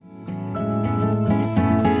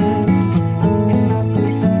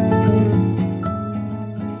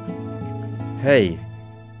Hej!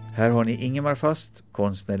 Här har ni Ingemar Fast,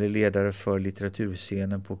 konstnärlig ledare för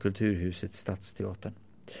litteraturscenen på Kulturhuset Stadsteatern.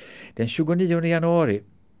 Den 29 januari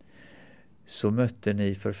så mötte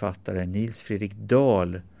ni författaren Nils Fredrik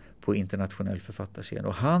Dahl på internationell författarscen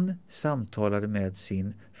och han samtalade med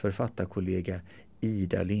sin författarkollega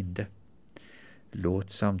Ida Linde.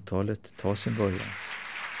 Låt samtalet ta sin början.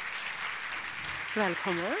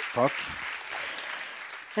 Välkommen. Tack.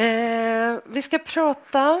 Vi ska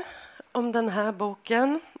prata om den här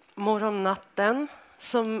boken, Mor om natten,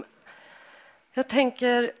 som jag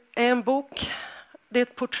tänker är en bok. Det är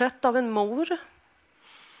ett porträtt av en mor.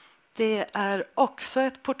 Det är också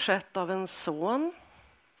ett porträtt av en son.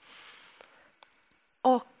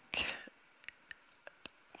 Och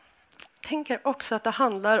jag tänker också att det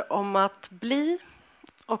handlar om att bli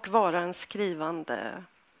och vara en skrivande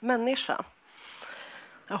människa.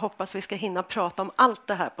 Jag hoppas vi ska hinna prata om allt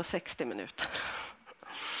det här på 60 minuter.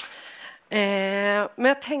 Men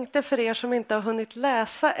jag tänkte för er som inte har hunnit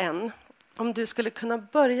läsa än, om du skulle kunna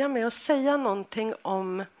börja med att säga någonting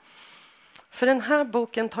om... För den här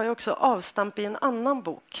boken tar ju också avstamp i en annan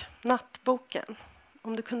bok, Nattboken.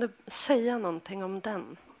 Om du kunde säga någonting om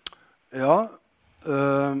den. Ja,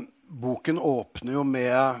 boken åpner jo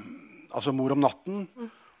med, altså Mor om natten,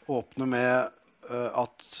 åpner med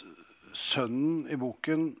at sønnen i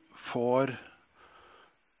boken får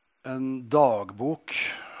en dagbok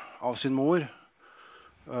av sin mor.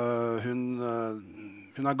 Hun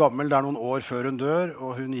er gammel, det er noen år før hun dør,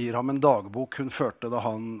 og hun gir ham en dagbok hun førte da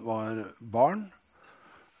han var barn.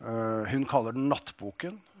 Hun kaller den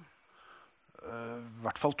Nattboken. I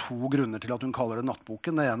hvert fall 2 grunner til at hun kaller det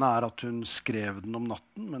Nattboken. Det ene er at hun skrev den om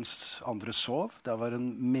natten mens andre sov. Det var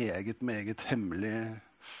en meget hemmelig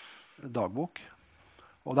dagbok.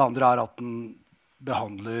 Og det andre er at den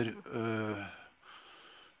behandler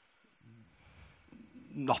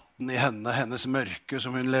natten i henne, hennes mørke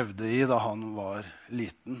som hun levde i da han var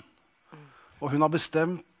liten. Og hun har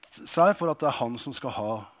bestemt seg for at det er han som skal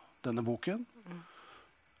ha denne boken.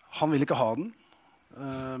 Han vil ikke ha den,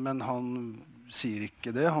 men han sier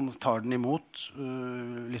ikke det. Han tar den imot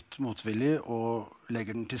litt motvillig og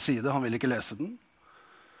legger den til side. Han vil ikke lese den.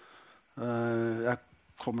 Jeg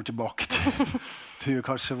kommer tilbake til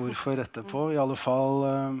kanskje hvorfor etterpå. I alle fall,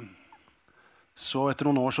 så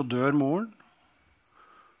etter noen år så dør moren.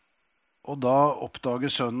 Og da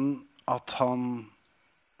oppdager sønnen at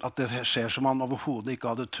det skjer som han overhodet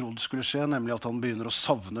ikke hadde trodd skulle skje, nemlig at han begynner å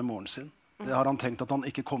savne moren sin. Det har han tenkt at han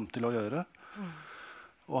ikke kom til å gjøre.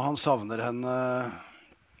 Og han savner henne.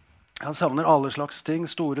 Han savner alle slags ting,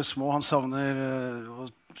 store, små. Han savner å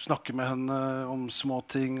snakke med henne om små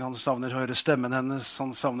ting. Han savner å høre stemmen hennes.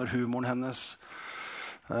 Han savner humoren hennes.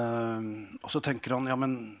 Og så tenker han, ja,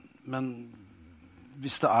 men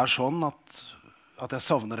hvis det er sånn at jeg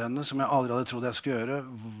savner henne, som jeg aldri hadde trodd jeg skulle gjøre,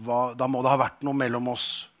 da må det ha vært noe mellom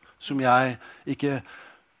oss som jeg ikke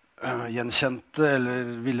gjenkjente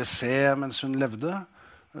eller ville se mens hun levde.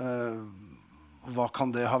 Hva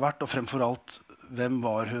kan det ha vært? Og fremfor alt, hvem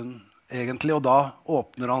var hun egentlig? Og da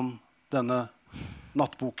åpner han denne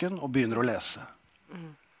nattboken og begynner å lese.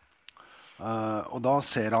 Og da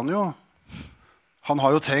ser han jo, han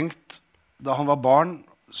har jo tenkt, da han var barn,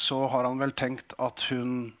 så har han vel tenkt at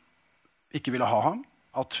hun ikke ville ha ham,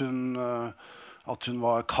 at hun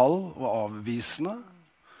var kald og avvisende,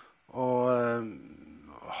 og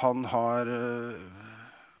han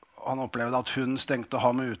opplevde at hun stengte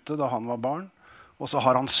ham ute da han var barn, og så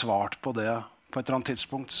har han svart på det. På et eller annet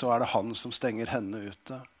tidspunkt så er det han som stenger henne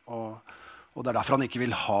ute, og det er derfor han ikke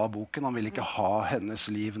vil ha boken. Han vil ikke ha hennes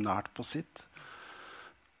liv nært på sitt.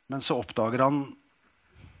 Men så oppdager han,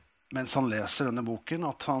 mens han leser denne boken,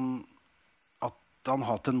 at han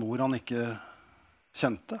hatt en mor han ikke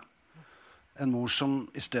kjente. En mor som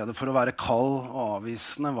i stedet for å være kald og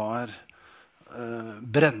avvisende var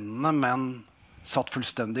brennende, men satt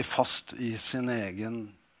fullstendig fast i sin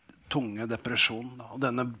egen tunge depresjon. Og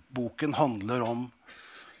denne boken handler om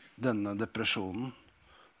denne depresjonen.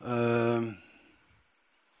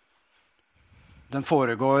 Den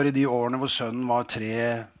foregår i de årene hvor sønnen var 3.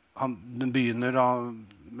 Den begynner da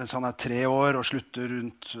mens han er 3 år og slutter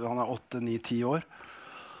rundt, han er 8, 9, 10 år.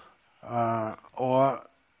 Og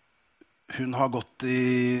hun har gått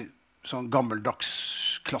i sånn gammeldags,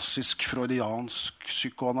 klassisk freudiansk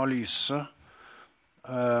psykoanalyse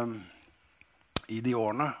i de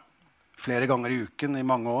årene. Flere ganger i uken i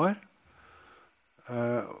mange år.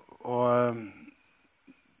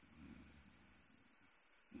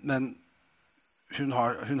 Men hun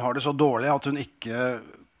har det så dårlig at hun ikke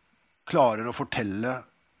klarer å fortelle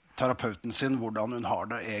terapeuten sin hvordan hun har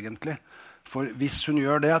det egentlig. For hvis hun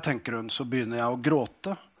gjør det, tenker hun, så begynner jeg å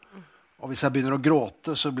gråte. Og hvis jeg begynner å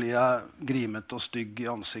gråte, så blir jeg grimet og stygg i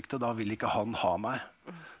ansiktet. Da vil ikke han ha meg.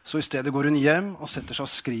 Så i stedet går hun hjem og setter seg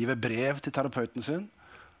og skriver brev til terapeuten sin,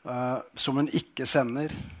 som hun ikke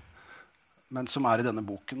sender, men som i denne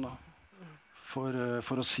boken, da. For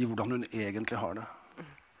å si hvordan hun egentlig har det.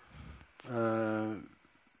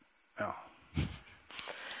 Ja.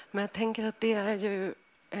 Men jag tänker att det är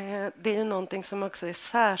ju någonting som också är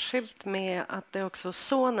särskilt med att det är också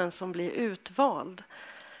sonen som blir utvald.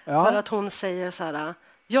 Ja. För att hon säger så här: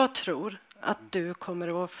 jag tror att du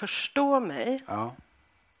kommer att förstå mig. Ja.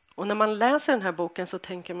 Och när man läser den här boken så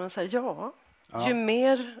tänker man så här, ja. Ju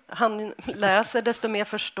mer han läser desto mer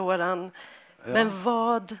förstår han. Ja. Men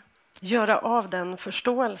vad göra av den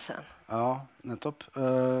forståelsen? Ja, nettopp.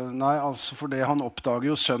 Nei, altså for det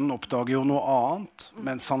sønnen oppdager jo noe annet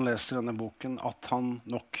mens han leser denne boken, at han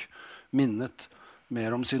nok minnet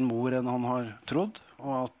mer om sin mor enn han har trodd,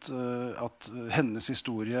 og at hennes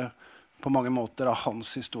historie på mange måter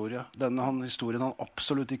hans historie. Denne historien han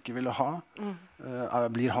absolutt ikke ville ha,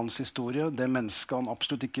 blir hans historie. Det mennesket han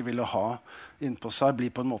absolutt ikke ville ha innpå seg,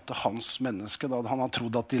 blir på en måte hans menneske. Da han har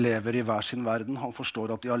trodd at de lever i hver sin verden. Han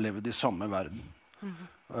forstår at de har levd i samme verden.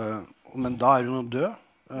 Men da hun død,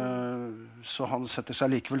 så han setter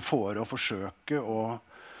seg likevel for å forsøke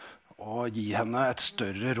å gi henne et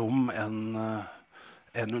større rom enn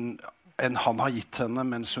han har gitt henne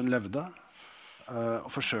mens hun levde.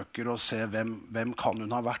 Og forsøker å se hvem kan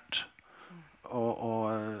hun ha vært,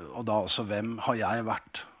 og da også hvem har jeg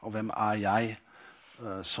vært, og hvem jeg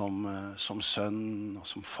som sønn og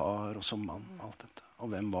som far og som mann, alt dette. Og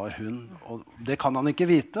hvem var hun? Og det kan han ikke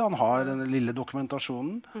vite. Han har den lille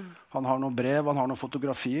dokumentasjonen, han har noen brev, han har noen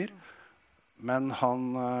fotografier, men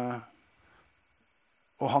han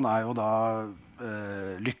jo da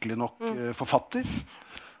lykkelig nok forfatter.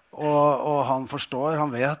 Og han forstår,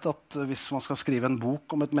 han vet at hvis man skal skrive en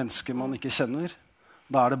bok om et menneske man ikke kjenner,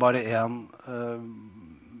 da det bare en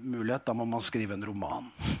mulighet, da må man skrive en roman.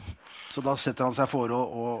 Så da setter han seg for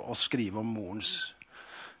å skrive om morens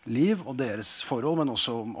liv og deres forhold, men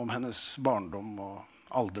også om hennes barndom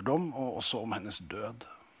og alderdom, og også om hennes død.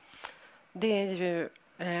 Det ju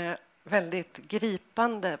väldigt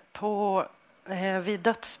gripande på vid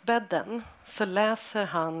dödsbädden så läser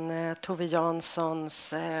han Tove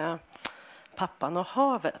Janssons Pappan och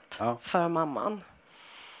havet för mamman.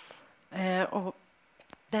 Och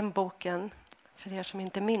den boken, för er som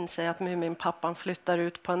inte minns, är att Muminpappan flyttar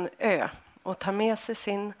ut på en ö och tar med sig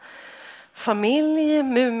sin familj.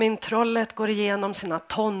 Mumintrollet går igenom sina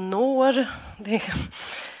tonår. Det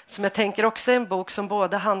som jag tänker också är en bok som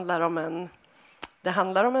både handlar om en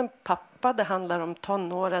pappa, det handlar om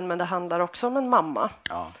tonåren, men det handlar också om en mamma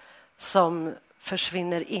som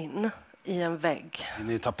försvinner in i en vägg. In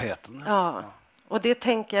i tapeten. Ja. Och det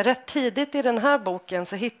tänker jag, rätt tidigt i den här boken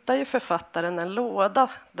så hittar ju författaren en låda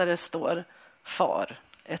där det står far,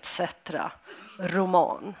 etc.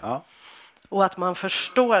 roman. Ja. Och att man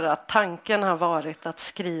förstår att tanken har varit att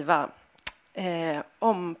skriva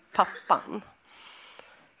om pappan.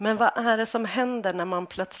 Men vad är det som händer när man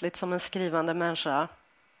plötsligt som en skrivande människa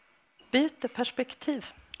byter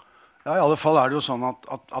perspektiv? Ja, i alle fall det jo sånn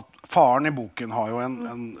at faren i boken har jo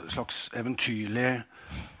en slags eventyrlig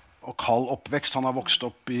og kald oppvekst. Han har vokst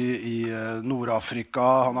opp i Nord-Afrika,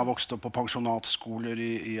 han har vokst opp på pensjonatskoler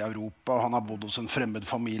i Europa, han har bodd hos en fremmed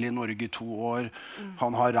familie i Norge i 2 år.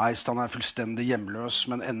 Han har reist, han fullstendig hjemløs,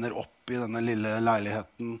 men ender opp i denne lille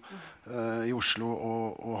leiligheten i Oslo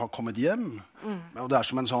og har kommet hjem. Og det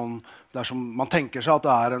som en sånn, man tenker seg at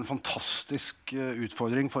det en fantastisk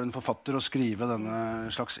utfordring for en forfatter å skrive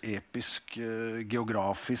denne slags episk,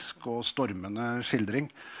 geografisk og stormende skildring.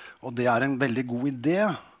 Og det en veldig god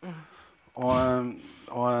idé. Og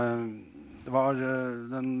det var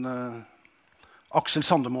den Aksel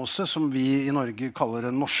Sandemose, som vi i Norge kaller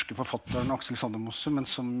den norske forfatteren Aksel Sandemose, men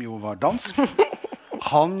som jo var dansk.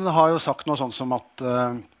 Han har jo sagt noe sånt som at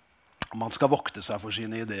man skal vokte seg for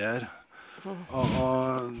sine ideer. Og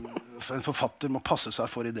en forfatter må passe seg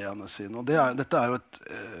for ideene sine. Og dette jo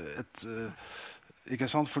et ikke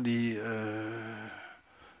sant, fordi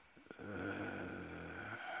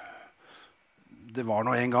det var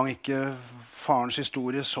nå en gang ikke farens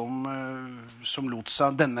historie som lot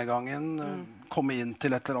seg denne gangen komme inn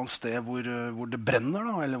til et eller annet sted hvor det brenner,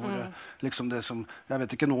 da, eller hvor det, liksom det som, jeg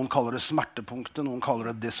vet ikke, noen kaller det smertepunktet, noen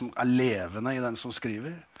kaller det som levende i den som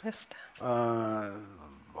skriver. Just det.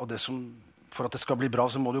 Og det som, for at det skal bli bra,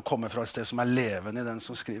 så må det jo komme fra et sted som levende i den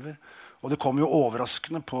som skriver. Og det kom jo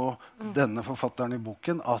overraskende på denne forfatteren i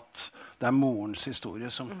boken at det morens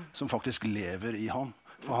historie som faktisk lever i ham.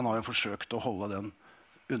 For han har jo forsøkt å holde den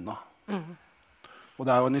unna. Og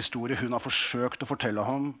det er jo en historie hun har forsøkt å fortelle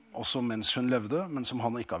ham også mens hun levde, men som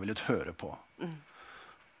han ikke har villet høre på.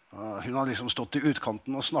 Hun har liksom stått i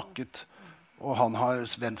utkanten og snakket, og han har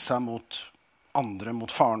vendt seg mot andre,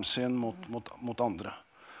 mot faren sin, mot andre.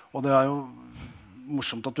 Og det er jo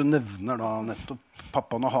morsomt at du nevner da nettopp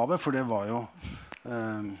Pappaen og havet, for det var jo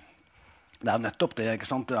det er nettopp det, ikke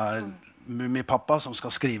sant? Det er Mummipappa som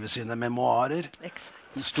skal skrive sine memoarer,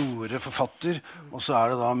 en store forfatter, og så er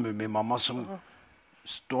det da Mummimamma som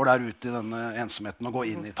står der ute i denne ensomheten og går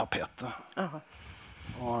inn i tapetet.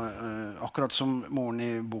 Og akkurat som moren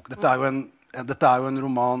i boken, dette er jo en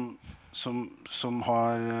roman som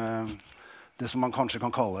har det som man kanskje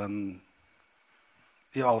kan kalle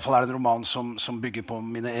i alle fall er det en roman som bygger på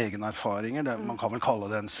mine egne erfaringer. Man kan vel kalle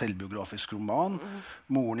det en selvbiografisk roman.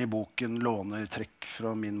 Moren i boken låner trekk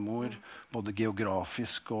fra min mor, både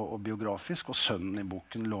geografisk og biografisk, og sønnen i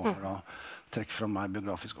boken låner da trekk fra meg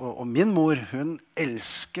biografisk. Og min mor, hun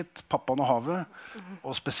elsket Pappaen og havet,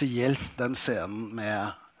 og spesielt den scenen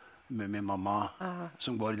med Mummimamma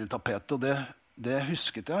som går inn i tapetet. Og det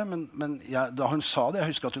husket jeg, men da hun sa det,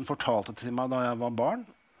 jeg husker at hun fortalte det til meg da jeg var barn.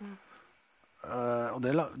 Og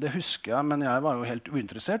det husker jeg, men jeg var jo helt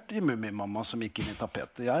uinteressert i Mummimamma som gikk inn i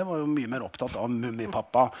tapetet. Jeg var jo mye mer opptatt av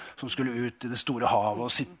Mummipappa som skulle ut i det store havet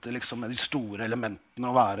og sitte liksom med de store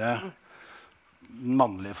elementene og være den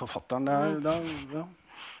mannlige forfatteren. Ja.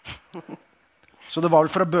 Så det var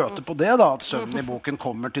vel for å bøte på det da, at sønnen i boken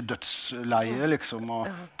kommer til dødsleie liksom, og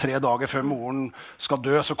 3 dager før moren skal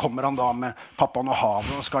dø, så kommer han da med Pappaen og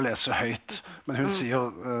havet og skal lese høyt. Men hun sier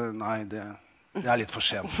jo, nei, det er litt for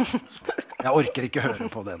sent. Jeg orker ikke høre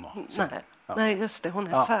på det nå. Nei, just det. Hun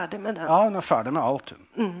er ferdig med den. Ja, hun er ferdig med alt.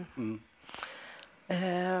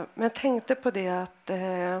 Men jeg tenkte på det at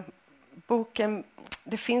boken,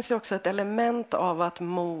 det finns ju också ett element av att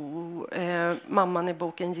mamman i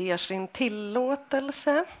boken ger sin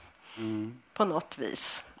tillåtelse på något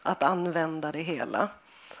vis att använda det hela.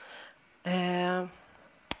 När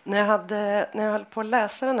jag höll på att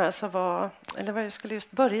läsa den här jag skulle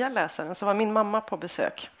just börja läsa den, så var min mamma på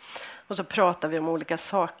besök. Och så pratade vi om olika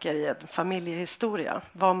saker i en familjehistoria.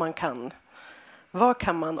 Vad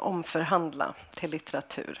kan man omförhandla till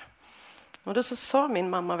litteratur? Och då så sa min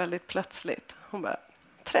mamma väldigt plötsligt, hon bara,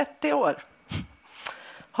 30 år.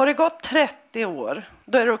 Har det gått 30 år,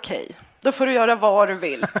 då är det okej. Då får du göra vad du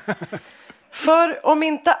vill. För om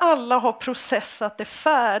inte alla har processat det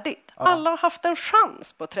färdigt, alla har haft en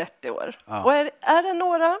chans på 30 år. Och är det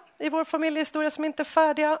några i vår familjehistoria som inte är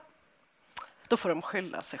färdiga, då får de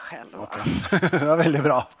skylla sig själva. Det var väldigt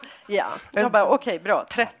bra. Ja, jag bara okej, bra,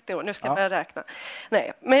 30 år, nu ska jag börja räkna.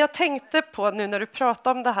 Nej, men jag tänkte på nu när du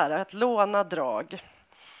pratar om det här, att låna drag.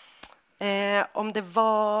 Om det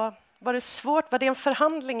var det svårt, var det en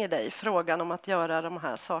förhandling i dig, frågan om att göra de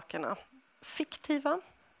här sakerna fiktiva?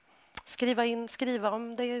 Skriva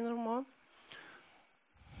om det i en roman?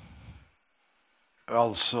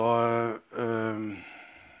 Altså,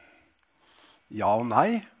 ja og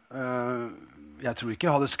nei. Jeg tror ikke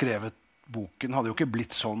jeg hadde skrevet boken, hadde jo ikke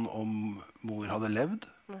blitt sånn om mor hadde levd.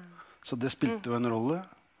 Så det spilte jo en rolle.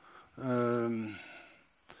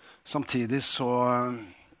 Samtidig så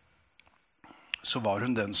var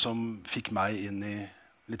hun den som fikk meg inn i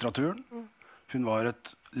litteraturen. Hun var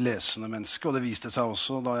et lesende menneske, og det viste seg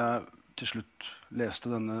også da jeg til slutt leste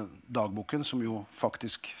denne dagboken, som jo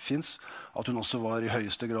faktisk finnes, at hun også var i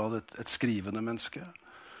høyeste grad et skrivende menneske.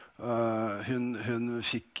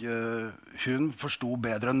 Hun forstod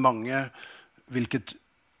bedre enn mange hvilket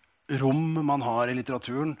rom man har i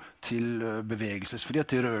litteraturen til bevegelsesfrihet,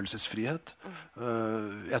 til rørelsesfrihet.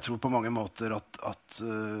 Jeg tror på mange måter at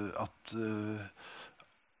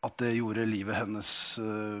det gjorde livet hennes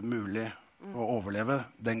mulig å overleve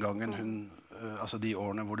den gangen altså de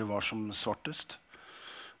årene hvor det var som svartest.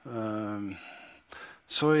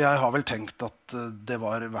 Så jeg har vel tenkt at det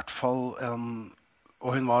var i hvert fall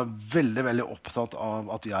og hun var veldig, veldig opptatt av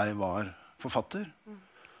at jeg var forfatter.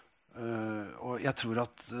 Og jeg tror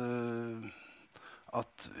at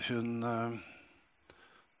hun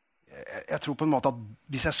jeg tror på en måte at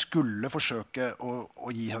hvis jeg skulle forsøke å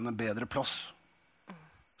gi henne bedre plass,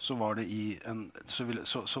 så var det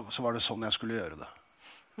så var det sånn jeg skulle gjøre det.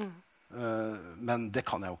 Men det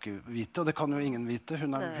kan jeg jo ikke vite, og det kan jo ingen vite.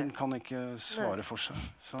 Hun kan ikke svare for seg.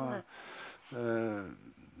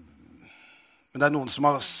 Men det er noen som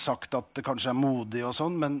har sagt at det kanskje er modig og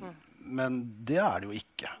sånn, men det er det jo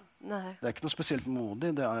ikke. Nei. Det er ikke noe spesielt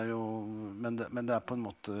modig, det er jo, men det er på en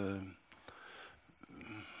måte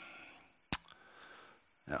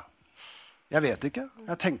ja. Jeg vet ikke.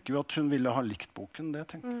 Jeg tenker jo at hun ville ha likt boken, det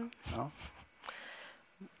tenker jeg. Ja.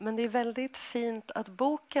 Men det är väldigt fint att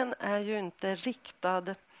boken är ju inte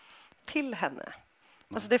riktad till henne.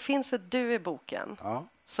 Alltså det finns ett du i boken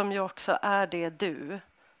som ju också är det du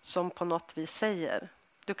som på något vis säger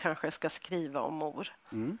du kanske ska skriva om mor.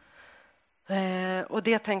 Och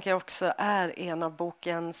det tänker jag också är en av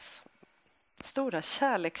bokens stora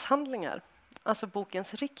kärlekshandlingar. Alltså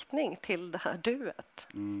bokens riktning till det här duet.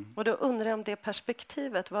 Och då undrar jag om det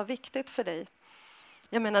perspektivet var viktigt för dig.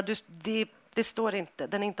 Jag menar, det står inte,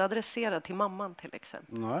 den är inte adresserad till mamman till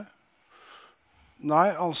exempel.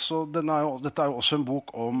 Nej, altså dette er jo også en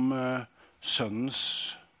bok om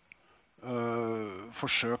sønnens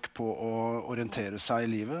forsøk på å orientere seg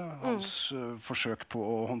i livet. Hans forsøk på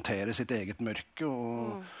å håndtere sitt eget mørke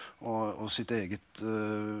og sitt eget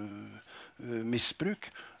misbruk.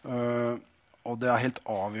 Og det er helt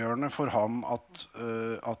avgjørende for ham at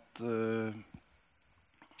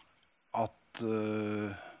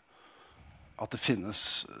det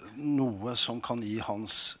finnes noe som kan gi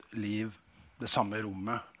hans liv det samme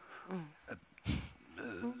rommet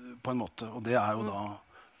på en måte. Og det er jo da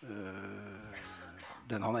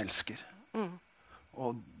den han elsker.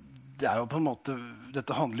 Og det er jo på en måte,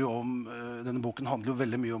 dette handler jo om, denne boken handler jo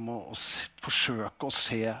veldig mye om å forsøke å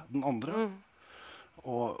se den andre.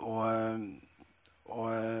 Og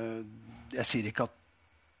jeg sier ikke at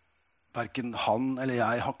hverken han eller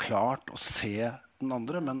jeg har klart å se den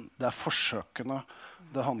andre, men det er forsøkene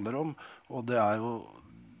det handler om, og det er jo,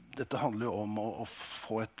 dette handler jo om å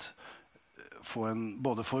få en,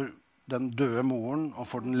 både for den døde moren og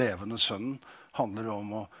for den levende sønnen, handler det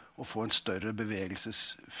om å få en større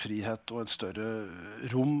bevegelsesfrihet og en større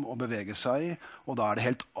rom å bevege seg i, og da er det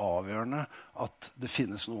helt avgjørende at det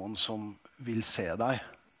finnes noen som vil se deg,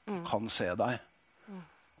 kan se deg.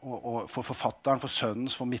 Og for forfatteren, for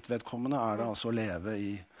sønnens, for mitt vedkommende, er det altså å leve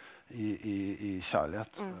i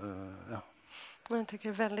kärlighet. Jag tycker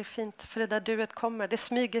det är väldigt fint, för det där duet kommer, det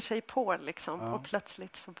smyger sig på liksom, och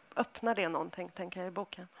plötsligt så öppnar det någonting, tänker jag i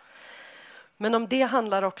boken. Men om det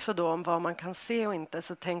handlar också då om vad man kan se och inte,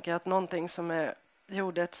 så tänker jag att någonting som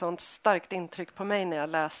gjorde ett sånt starkt intryck på mig när jag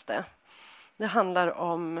läste, det handlar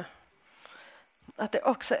om att det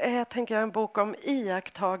också är, tänker jag, en bok om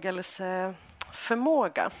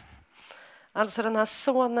iakttagelseförmåga. Alltså den här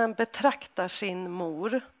sonen betraktar sin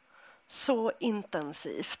mor så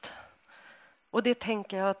intensivt. Och det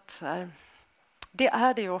tänker jag att det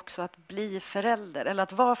är det ju också att bli förälder. Eller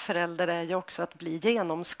att vara förälder är ju också att bli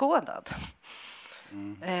genomskådad.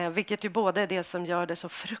 Vilket ju både är det som gör det så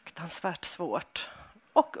fruktansvärt svårt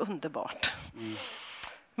och underbart.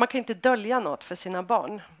 Man kan inte dölja något för sina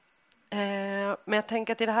barn. Men jag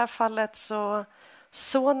tänker att i det här fallet så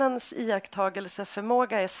sonens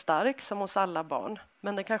iakttagelseförmåga är stark som hos alla barn.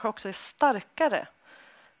 Men den kanske också är starkare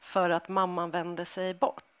för att mamman vänder sig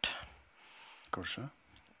bort. Kanske.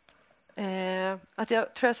 Att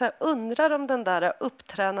jag tror jag så här undrar om den där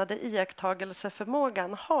upptränade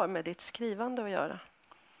iakttagelseförmågan har med ditt skrivande att göra.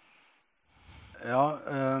 Ja,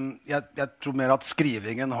 jag tror mer att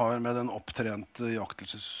skrivingen har med den upptränade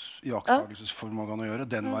iakttagelsesförmågan att göra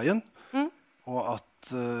den vägen. Och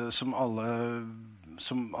att som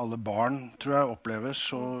alla barn tror jag upplever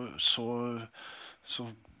så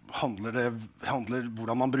handlar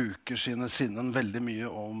hvordan man bruker sine sinnen veldig mye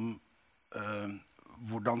om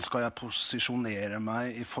hvordan skal jeg posisjonere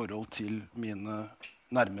meg i forhold til mine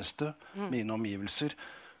nærmeste, mine omgivelser.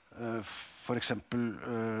 For eksempel,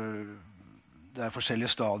 det er forskjellige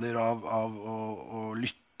stadier av å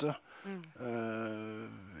lytte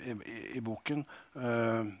i boken.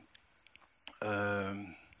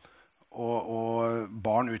 Og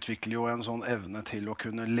barn utvikler jo en sånn evne til å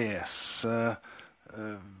kunne lese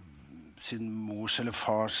sin mors eller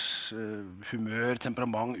fars humør,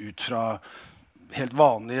 temperament ut fra helt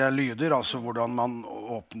vanlige lyder, altså hvordan man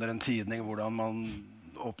åpner en tidning, hvordan man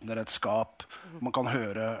åpner et skap. Man kan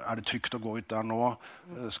høre, er det trygt å gå ut der nå?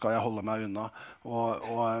 Skal jeg holde meg unna? Og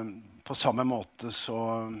på samme måte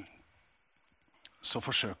så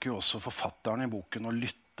forsøker jo også forfatteren i boken å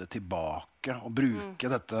lytte tilbake og bruke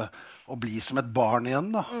dette og bli som et barn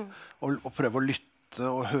igjen da, og prøve å lytte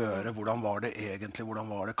og høre hvordan var det egentlig, hvordan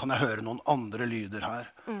var det, kan jeg høre noen andre lyder her?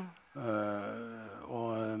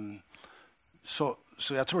 Så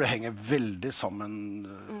jeg tror det henger veldig sammen,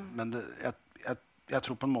 men jeg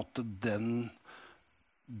tror på en måte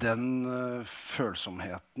den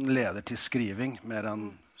følsomheten leder til skriving, mer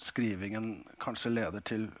enn skrivingen kanskje leder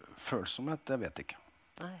til følsomhet, det vet jeg ikke.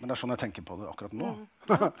 Nei. Men det er sånn jeg tenker på det akkurat nå.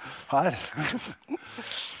 Her.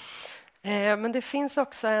 Men det finns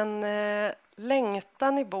också en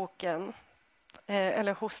längtan i boken,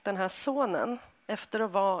 eller hos den här sonen, efter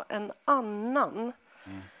att vara en annan.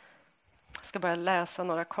 ska bara läsa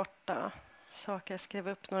några korta saker. Jag skrev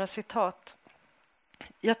upp några citat.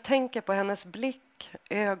 Jag tänker på hennes blick,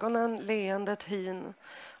 ögonen, leendet, hyn.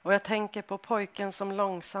 Och jag tänker på pojken som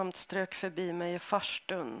långsamt strök förbi mig i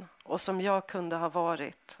farstun och som jag kunde ha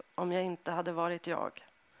varit om jag inte hade varit jag.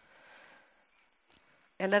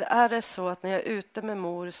 Eller är det så att när jag är ute med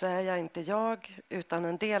mor så är jag inte jag utan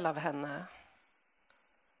en del av henne?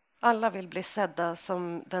 Alla vill bli sedda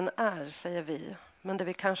som den är, säger vi. Men det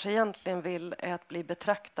vi kanske egentligen vill är att bli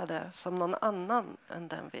betraktade som någon annan än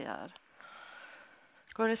den vi är.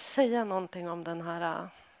 Går det att säga någonting om den här...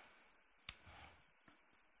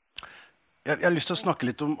 Jeg har lyst til å snakke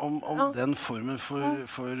litt om den formen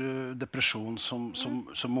for depresjon som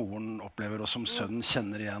moren opplever, og som sønnen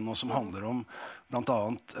kjenner igjen, og som handler om blant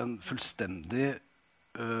annet en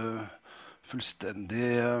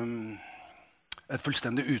et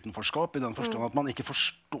fullstendig utenforskap, i den forstand at man ikke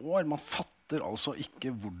forstår, man fatter altså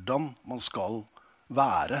ikke hvordan man skal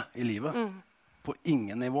være i livet. På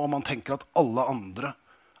ingen nivå. Man tenker at alle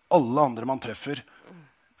andre man treffer,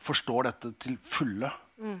 forstår dette til fulle.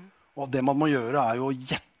 Og det man må gjøre er jo å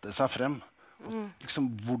gjette seg frem. Liksom,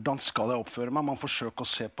 hvordan skal jeg oppføre meg? Man forsøker å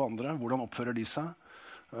se på andre. Hvordan oppfører de seg?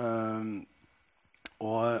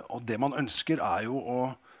 Og det man ønsker er jo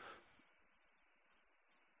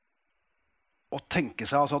å tenke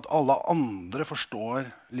seg altså at alle andre forstår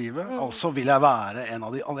livet. Altså vil jeg være en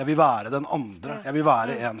av de andre. Jeg vil være den andre. Jeg vil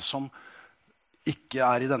være en som ikke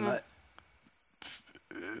er i denne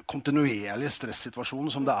kontinuerlige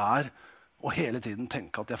stressituasjonen som det er, og hele tiden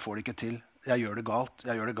tenke at jeg får det ikke til. Jeg gjør det galt,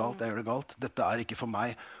 jeg gjør det galt, jeg gjør det galt. Dette er ikke for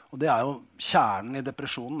meg. Og det er jo, kjernen i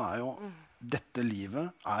depresjonen er jo, dette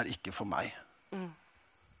livet er ikke for meg.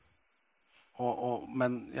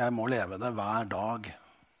 Men jeg må leve det hver dag.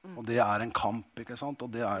 Og det er en kamp, ikke sant? Og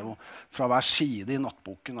det er jo, fra hver side i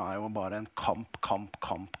nattboken er jo bare en kamp.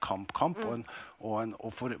 Og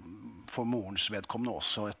for morens vedkommende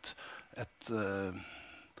også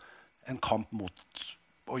en kamp mot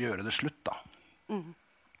å gjøre det slutt, da.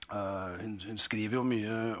 Hun skriver jo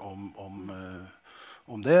mye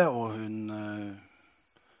om det, og hun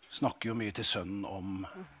snakker jo mye til sønnen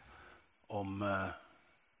om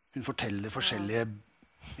hun forteller forskjellige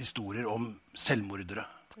historier om selvmordere.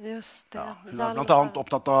 Just det. Ja, hun er blant annet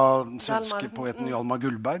opptatt av den svenske poeten Hjalmar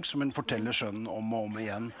Gullberg, som hun forteller sønnen om og om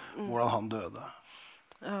igjen hvordan han døde.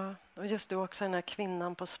 Ja, og just det også den her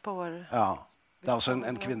kvinnen på spår. Ja. Det er også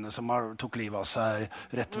en kvinne som tok livet av seg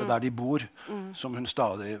rett ved der de bor, som hun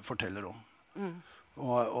stadig forteller om.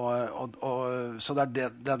 Så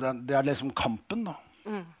det er liksom kampen, da.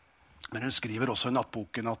 Men hun skriver også i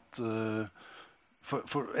nattboken at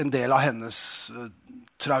for en del av hennes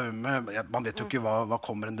traume, man vet jo ikke hva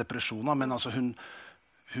kommer en depresjon av, men altså hun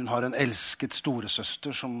har en elsket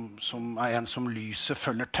storesøster som er en som lyset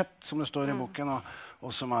følger tett, som det står i boken, og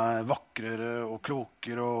som er vakrere og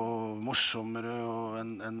klokere og morsommere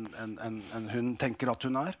enn hun tenker at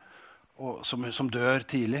hun er, og som dør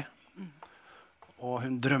tidlig. Og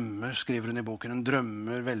hun drømmer, skriver hun i boken, hun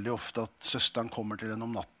drømmer veldig ofte at søsteren kommer til henne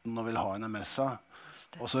om natten og vil ha henne med seg.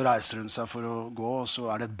 Og så reiser hun seg for å gå, og så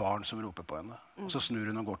er det et barn som roper på henne. Og så snur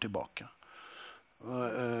hun og går tilbake.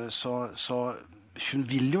 Så hun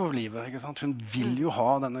vil jo livet, ikke sant? Hun vil jo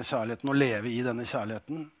ha denne kjærligheten og leve i denne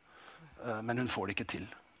kjærligheten, men hun får det ikke til.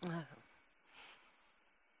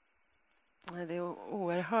 Det är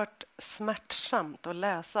oerhört smärtsamt att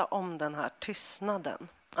läsa om den här tystnaden.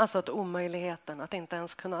 Alltså att omöjligheten att inte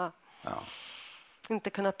ens kunna inte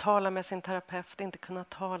kunna tala med sin terapeut, inte kunna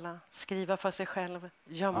skriva för sig själv,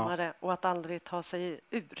 gömma det och att aldrig ta sig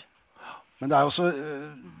ur. Men det är också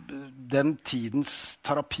den tidens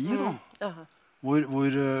terapi då.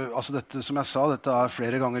 Hvor altså dette, som jeg sa, dette er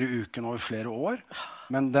flere ganger i uken og i flere år.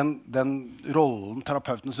 Men den rollen,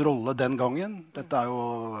 terapeutens rolle den gangen, dette er jo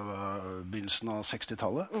begynnelsen av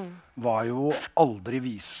 60-tallet, var jo aldri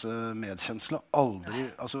vise medkjensle. Aldri,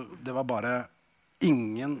 altså det var bare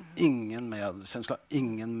ingen medkjensle,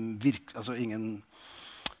 ingen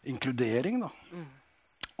inkludering da.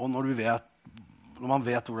 Og når man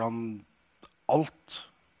vet hvordan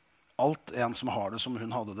alt en som har det som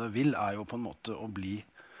hun hadde det vil, er jo på en måte å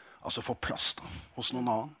få plass da, hos noen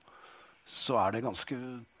annen. Så er det ganske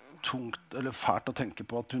tungt eller fælt å tenke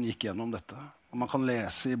på at hun gikk gjennom dette. Og man kan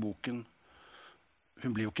lese i boken,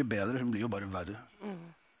 hun blir jo ikke bedre, hun blir jo bare verre.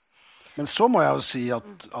 Men så må jeg jo si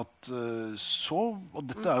at og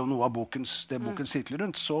dette er jo noe av boken sirkler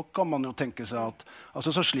rundt, så kan man jo tenke seg at,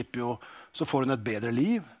 altså så får hun et bedre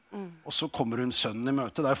liv, og så kommer hun sønnen i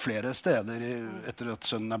møte. Det er flere steder etter at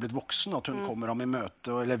sønnen er blitt voksen, at hun kommer ham i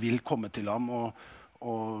møte, eller vil komme til ham,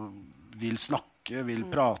 og vil snakke, vil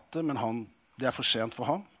prate, men det er for sent for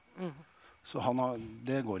ham. Så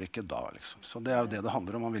det går ikke da, liksom. Så det er jo det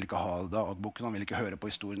handler om. Han vil ikke ha dagboken, han vil ikke høre på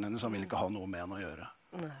historien hennes, han vil ikke ha noe med henne å gjøre.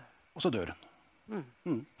 Nej. Og så dør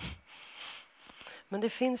hun. Men det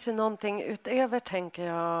finns ju någonting utöver, tänker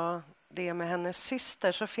jag, det med hennes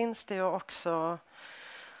syster, så finns det ju också...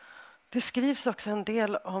 Det skrivs också en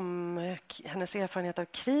del om hennes erfarenhet av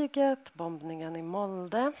kriget, bombningen i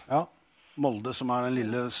Molde. Ja, Molde, som er den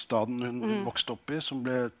lille staden hun vokste opp i, som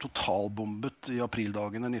ble totalbombet i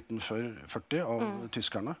aprildagene 1940 av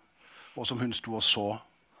tyskerne, og som hun stod og så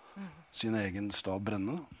sin egen stad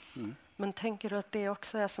brenne. Men tänker du att det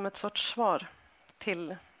också är som ett sorts svar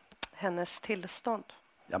till hennes tillstånd?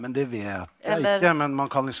 Ja, men det vet jeg ikke, men man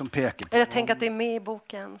kan liksom peke på... Eller tenker at det er med i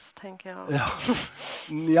boken, så tenker jeg...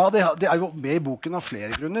 Ja, det er jo med i boken av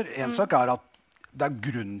flere grunner. En sak er at det er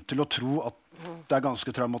grunn til å tro at det er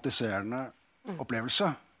ganske traumatiserende opplevelse.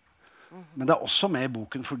 Men det er også med i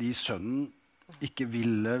boken fordi sønnen ikke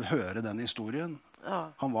ville høre den historien.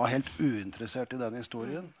 Han var helt uinteressert i den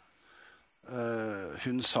historien.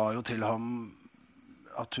 Hun sa jo til ham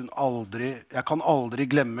at jeg kan aldri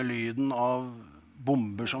glemme lyden av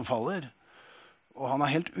bomber som faller. Og han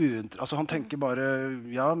er helt altså han tenker bare,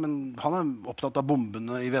 ja, men han er opptatt av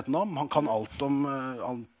bombene i Vietnam. Han kan alt om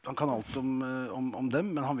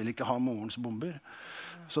dem, men han vil ikke ha morens bomber.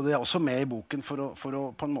 Så det er også med i boken for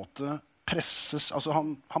å på en måte presses, altså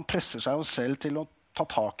han presser seg jo selv til å ta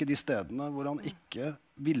tak i de stedene hvor han ikke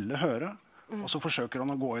ville høre. Og så forsøker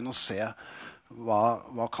han å gå inn og se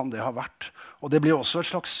hva kan det ha vært. Og det blir også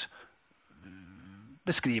et slags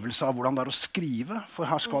beskrivelse av hvordan det er å skrive, for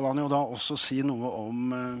her skal han jo da også si noe om,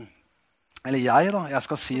 eller jeg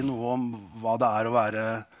skal si noe om hva det er å være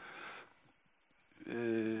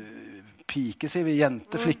pike, sier vi,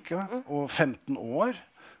 jente, flikke, og 15 år.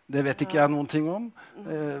 Det vet ikke jeg noen ting om.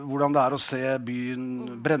 Hvordan det er å se byen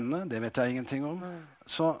brenne, det vet jeg ingenting om.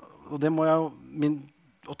 Så, og det må jeg jo,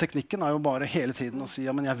 og teknikken er jo bare hele tiden å si,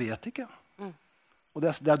 ja, men jeg vet ikke. Og det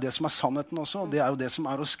er det som er sannheten også. Det er jo det som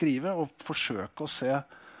er å skrive, og forsøke å se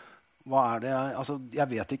hva er det jeg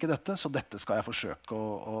vet ikke dette, så dette skal jeg forsøke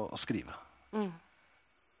å skrive.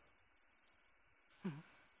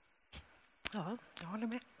 Ja, jeg holder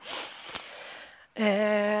med.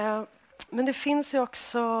 Men det finns ju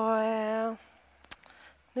också...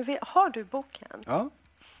 har du boken? Ja.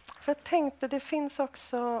 För jag tänkte, det finns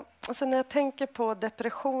också... Alltså när jag tänker på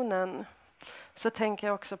depressionen så tänker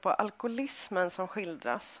jag också på alkoholismen som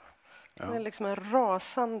skildras. Ja. Det är liksom en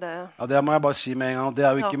rasande... Ja, det må jeg bare si med en gang. Det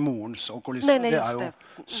er jo ikke morens alkoholisme. Nej, det er jo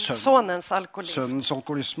sonens alkoholisme. Sønnens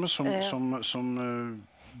alkoholisme som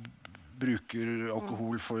bruker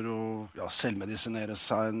alkohol for å selvmedisinere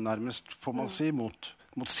seg nærmest, får man si, mot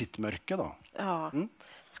sitt mørke, da. Ja.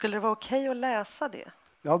 Skulle det være okej å lese det?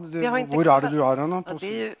 Ja, hvor er det du er henne? Ja, det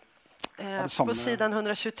er jo på sidan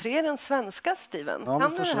 123, den svenska, Steven. Ja,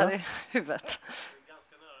 kan du det her i huvudet?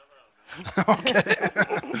 Ganska nära varandra. Okay.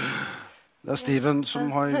 Det er Steven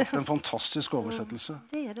som har gjort en fantastisk oversettelse.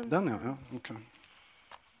 Det er den. Den, ja. Ok.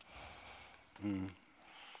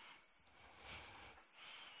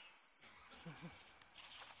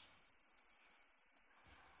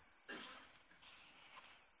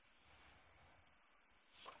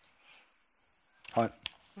 Her.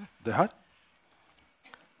 Det her?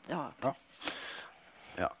 Ja.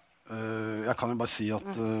 Jeg kan jo bare si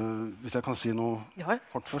at hvis jeg kan si noe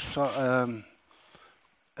kort først, så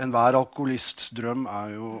enhver alkoholists drøm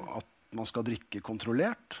er jo at man skal drikke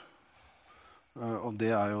kontrollert. Og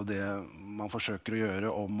det er jo det man forsøker å gjøre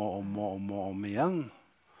om igjen.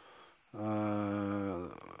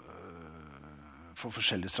 For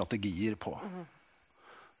forskjellige strategier på.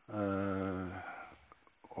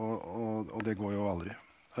 Og det går jo aldri.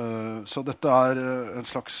 Så dette er en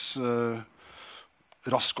slags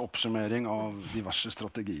rask oppsummering av diverse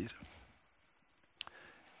strategier.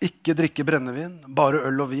 Ikke drikke brennevin, bare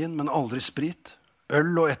øl og vin, men aldri sprit.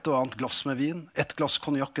 Øl og et og annet glass med vin. Et glass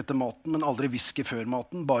konjakk etter maten, men aldri whisky før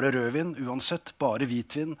maten. Bare rødvin, uansett. Bare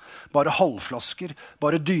hvitvin. Bare halvflasker.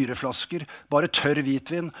 Bare dyreflasker. Bare tørr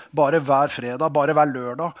hvitvin. Bare hver fredag. Bare hver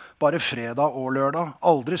lørdag. Bare fredag og lørdag.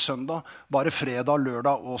 Aldri søndag. Bare fredag,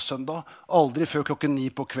 lørdag og søndag. Aldri før klokken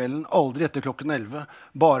 9 på kvelden. Aldri etter klokken 11.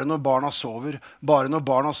 Bare når barna sover. Bare når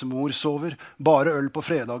barnas mor sover. Bare øl på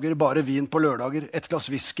fredager. Bare vin på lørdager. Et glass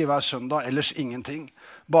whisky hver søndag. Ellers ingenting.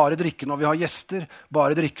 Bare drikke når vi har gjester,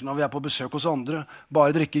 bare drikke når vi er på besøk hos andre,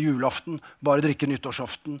 bare drikke julaften, bare drikke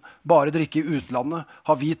nyttårsaften, bare drikke i utlandet,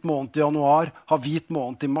 ha hvit måned i januar, ha hvit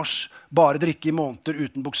måned i mars, bare drikke i måneder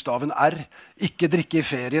uten bokstaven R, ikke drikke i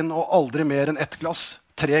ferien og aldri mer enn 1 glass,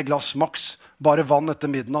 3 glass maks, bare vann etter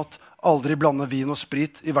midnatt, aldri blande vin og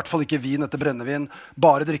sprit, i hvert fall ikke vin etter brennevin,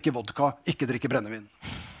 bare drikke vodka, ikke drikke brennevin.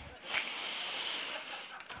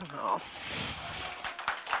 Ja.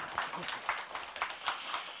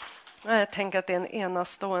 Jag tänker att det är en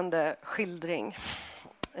enastående skildring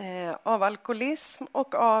av alkoholism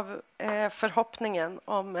och av förhoppningen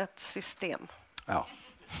om ett system. Ja.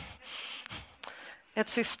 Ett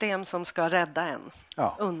system som ska rädda en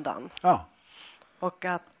undan. Ja. Och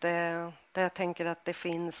att jag tänker att det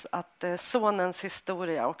finns att sonens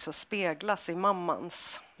historia också speglas i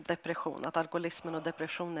mammans depression. Att alkoholismen och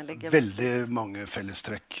depressionen ligger... Väldigt många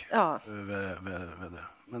fällesträck Ja. ved det.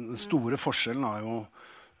 Men den stora forskjellen är ju,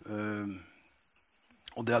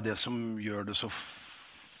 och det är det som gör det så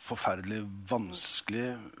forferdelig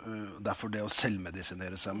vanskelig. Derfor det å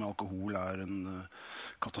selvmedisinere seg med alkohol er en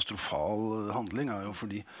katastrofal handling, er jo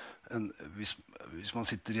fordi hvis man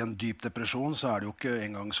sitter i en dyp depresjon, så er det jo ikke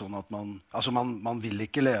engang sånn at man vil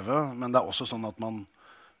ikke leve, men det er også sånn at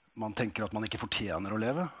man tenker at man ikke fortjener å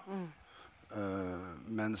leve.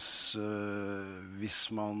 Mens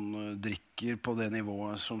hvis man drikker på det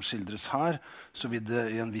nivået som skildres her, så vil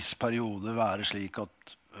det i en viss periode være slik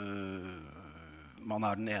at man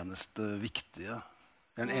er den eneste viktige.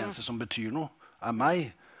 Den eneste som betyr noe er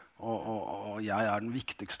meg, og jeg er den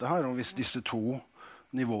viktigste her. Og hvis disse to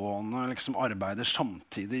nivåene liksom arbeider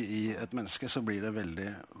samtidig i et menneske, så blir det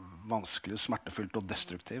veldig vanskelig, smertefullt og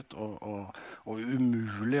destruktivt og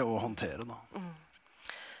umulig å håndtere. Da.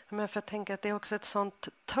 Men för jag tänker att det är också ett sånt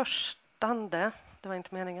törstande, det var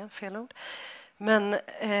inte meningen, fel ord. Men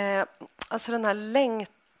alltså den här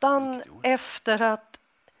längtan efter att,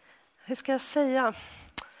 hur ska jag säga,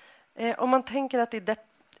 om man tänker att i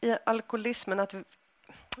alkoholismen att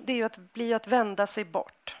det är ju blir ju att vända sig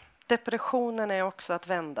bort. Depressionen är också att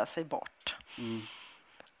vända sig bort.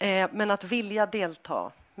 Men att vilja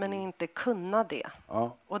delta, men inte kunna det.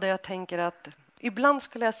 Ja. Och det jag tänker att ibland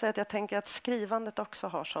skulle jag säga att jag tänker att skrivandet också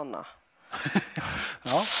har såna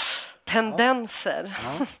tendenser.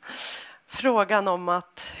 Ja. Frågan om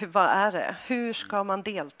att vad är det? Hur ska man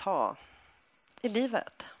delta i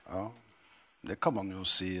livet? Ja, det kan man ju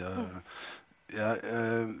si.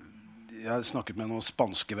 Jeg snakket med noen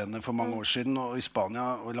spanske venner for mange år siden, og i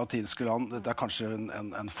Spania og i latinske land, det er kanskje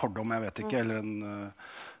en fordom, jeg vet ikke, eller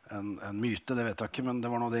en myte, det vet jeg ikke, men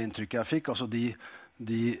det var noe det inntrykket jeg fikk. Altså,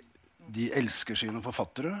 de elsker sine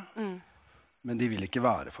forfattere, men de vil ikke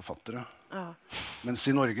være forfattere. Ja. Mens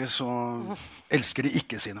i Norge så elsker de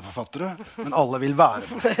ikke sine forfattere, men alle vil være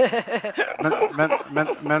forfattere.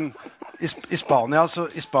 Men i Spania så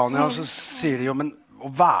sier de jo, men å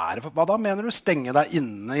være, hva da mener du? Stenge deg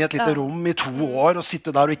inne i et lite rom i 2 år og sitte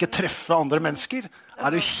der og ikke treffe andre mennesker? Er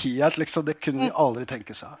det helt liksom, det kunne de aldri tenke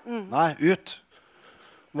seg. Nei, ut.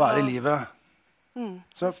 Være i livet.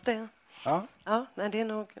 Så, Just det. ja. Ja, nej, det är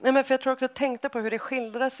nog... Nej, men för jag tror också tänkte på hur det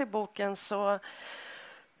skildras i boken, så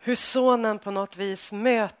hur sonen på något vis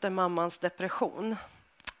möter mammans depression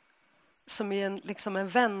som är liksom en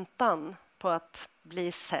väntan på att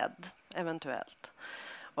bli sedd eventuellt.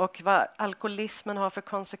 Och vad alkoholismen har för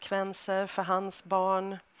konsekvenser för hans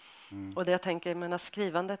barn. Och det jag tänker, men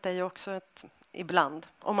skrivandet är ju också ett... Ibland,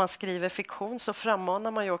 om man skriver fiktion så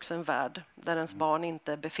frammanar man ju också en värld där ens barn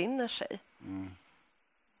inte befinner sig.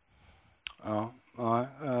 Ja, nei,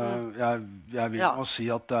 jeg vil nå si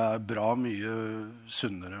at det er bra mye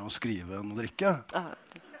sunnere å skrive enn å drikke.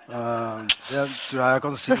 Det tror jeg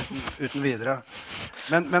kan si uten videre.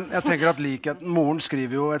 Men jeg tenker at likheten, moren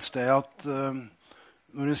skriver jo et sted at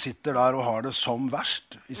når hun sitter der og har det som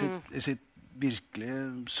verst, i sitt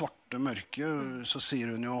virkelig svarte mørke, så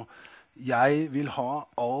sier hun jo, jeg vil ha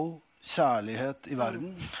all kjærlighet i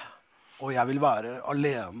verden, og jeg vil være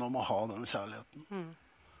alene om å ha den kjærligheten.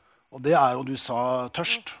 Og det er jo, du sa,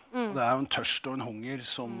 tørst. Og det er jo en tørst og en hunger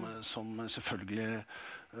som selvfølgelig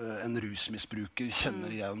en rusmisbruker kjenner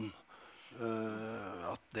igjen.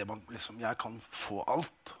 At det man liksom, jeg kan få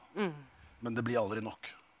alt, men det blir aldri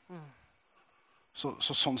nok. Så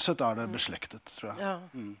sånn sett er det beslektet, tror jeg. Ja.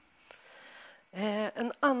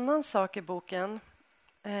 En annan sak i boken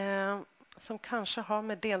som kanske har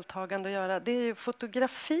med deltagande att göra, det är ju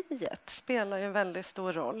fotografiet spelar ju en väldigt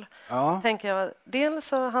stor roll. Ja. Tänker jag. Dels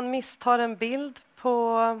så han misstar en bild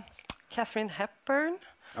på Katharine Hepburn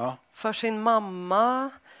för sin mamma.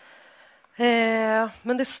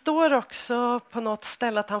 Men det står också på något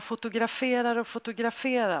ställe att han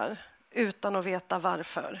fotograferar utan att veta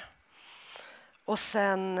varför. Och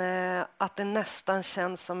sen att det nästan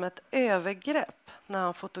känns som ett övergrepp när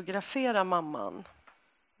han fotograferar mamman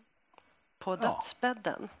på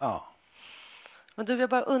dödsbädden. Ja. Men du, vill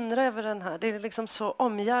bara undra över den här. Det är liksom så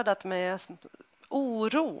omgärdat med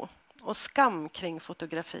oro och skam kring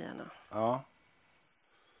fotografierna. Ja.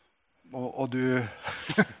 Och du...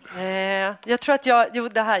 Jag tror att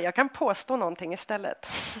jag kan påstå någonting istället.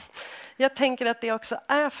 Jag tänker att det också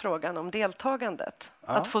är frågan om deltagandet. Ja.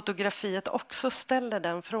 Att fotografiet också ställer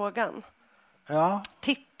den frågan. Ja.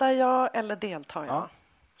 Tittar jag eller deltar jag? Ja,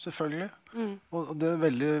 selvfølgelig. Og det er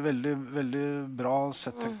veldig bra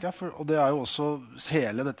sett, tenker jeg. Og det er jo også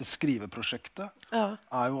hele dette skriveprosjektet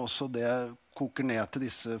er jo også det koker ned til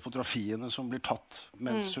disse fotografiene som blir tatt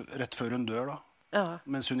rett før hun dør, da. Ja.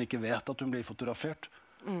 Mens hun ikke vet at hun blir fotografert.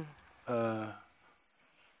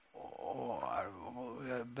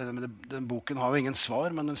 Den boken har jo ingen svar,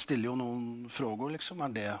 men den stiller jo noen frågor, liksom.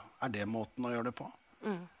 Er det måten å gjøre det på?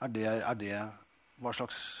 Er det hva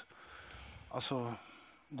slags... Altså,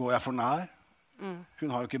 går jeg for nær?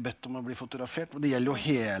 Hun har jo ikke bedt om å bli fotografert. Og det gjelder jo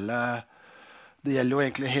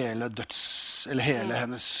egentlig hele eller hele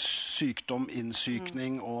hennes sykdom,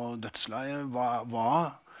 innsykning og dødsleie.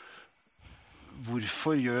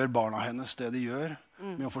 Hvorfor gjør barna hennes det de gjør?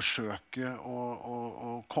 Med å forsøke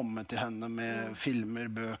å komme til henne med filmer,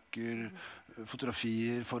 bøker,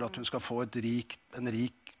 fotografier, for at hun skal få en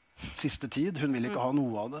rik siste tid. Hun vil ikke ha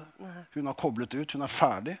noe av det. Hun har koblet ut, hun er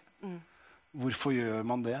ferdig. Hvorfor gjør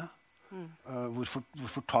man det?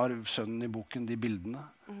 Hvorfor tar sønnen i boken de bildene?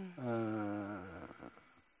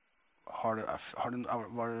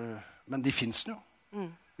 Men de finnes jo.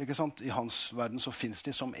 Ikke sant? I hans verden så finnes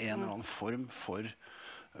de som en eller annen form for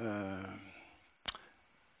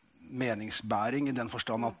meningsbæring, i den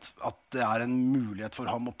forstand at det er en mulighet for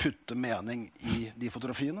ham å putte mening i de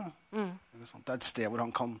fotografiene. Det er et sted hvor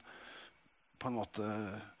han kan på en måte...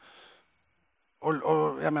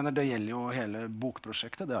 Og jeg mener, det gjelder jo hele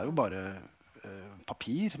bokprosjektet. Det er jo bare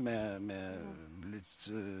papir med litt,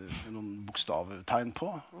 noen bokstavtegn på.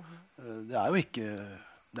 Det er jo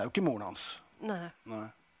ikke moren hans. Nei.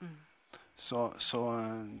 Så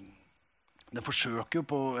det forsøker jo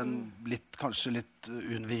på en kanskje litt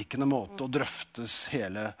unnvikende måte å drøftes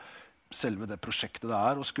selve det prosjektet det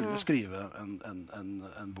er, og skulle skrive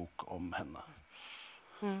en bok om henne.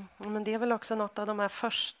 Men det är väl också något av de här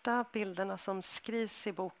första bilderna som skrivs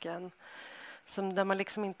i boken, där man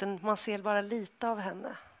liksom inte, man ser bara lite av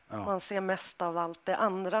henne. Man ser mest av allt det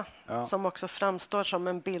andra som också framstår som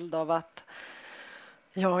en bild av att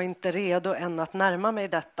jag är inte redo än att närma mig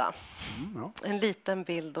detta. En liten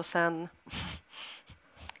bild och sen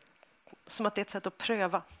som att det är ett sätt att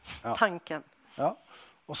pröva tanken. Ja,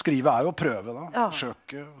 och skriva är ju att pröva då,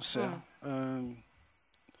 försöka och se.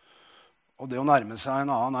 Og det å nærme seg en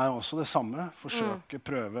annen er også det samme. Forsøke,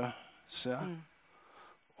 prøve, se.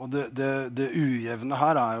 Og det ujevne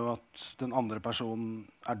her er jo at den andre personen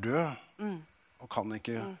er død, og kan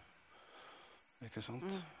ikke sant,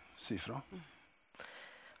 si fra.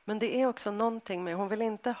 Men det är också någonting med, hon vill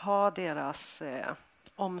inte ha deras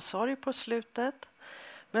omsorg på slutet.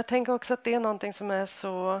 Men jag tänker också att det är någonting som är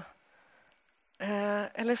så...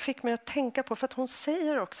 eller fick mig att tänka på, för att hon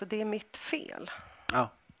säger också det är mitt fel. Ja.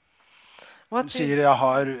 Hun sier,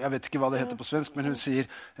 jeg vet ikke hva det heter på svensk, men hun sier,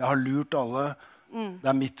 jeg har lurt alle, det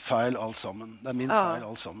er mitt feil alt sammen, det er min feil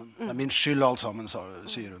alt sammen, det er min skyld alt sammen,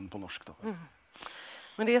 sier hun på norsk. Da.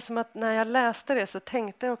 Men det är som att när jag läste det så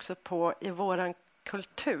tänkte jag också på i våran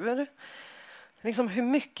kultur, liksom hur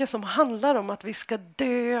mycket som handlar om att vi ska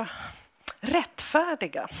dö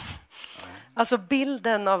rättfärdiga. Alltså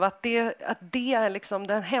bilden av att det är liksom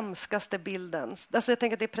den hemskaste bilden. Alltså jag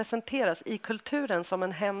tänker att det presenteras i kulturen som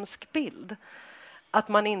en hemsk bild. Att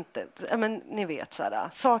man inte, ni vet sådär,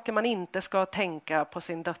 saker man inte ska tänka på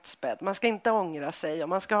sin dödsbädd. Man ska inte ångra sig och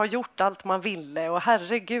man ska ha gjort allt man ville. Och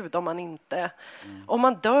herregud om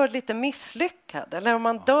man dör lite misslyckad eller om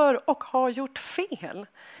man dör och har gjort fel.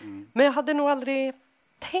 Men jag hade nog aldrig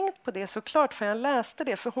tänkt på det så klart för jag läste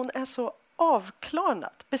det, för hon är så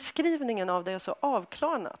avklarnat. Beskrivningen av det är så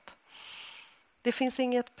avklarnat. Det finns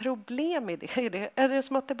inget problem i det. Är det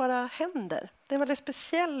som att det bara händer? Det är en väldigt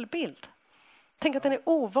speciell bild. Tänk att den är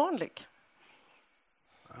ovanlig.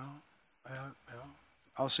 Ja.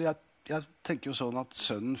 Altså, jeg tenker jo sånn at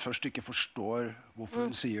sønnen først ikke forstår hvorfor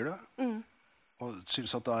hun sier det. Og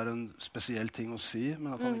synes at det er en spesiell ting å si,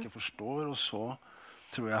 men at han ikke forstår. Og så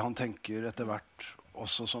tror jeg han tenker etter hvert,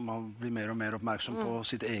 også som han blir mer og mer oppmerksom på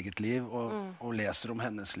sitt eget liv og leser om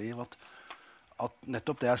hennes liv, at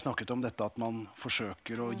nettopp det jeg snakket om, dette at man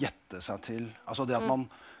forsøker å gjette seg til, altså det at man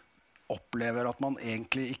opplever at man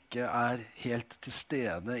egentlig ikke er helt til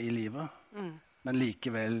stede i livet, men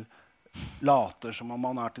likevel later som om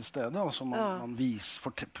man er til stede, altså man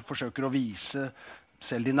forsøker å vise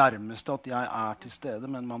selv de nærmeste at jeg er til stede,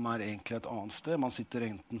 men man er egentlig et annet sted. Man sitter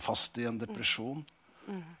enten fast i en depresjon,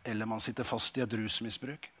 eller man sitter fast i et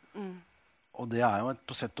rusmisbruk. Og det er jo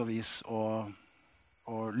på sett og vis å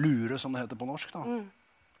lure, som det heter på norsk. Da.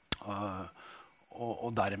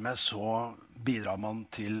 Og dermed så bidrar man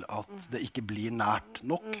til at det ikke blir nært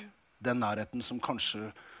nok. Den nærheten som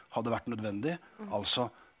kanskje hadde vært nødvendig. Altså,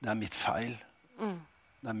 det er mitt feil.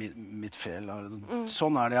 Det er mitt feil.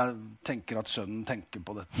 Sånn er det jeg tenker at sønnen tenker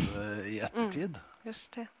på dette i ettertid.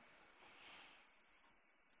 Just det.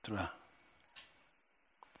 Tror jeg.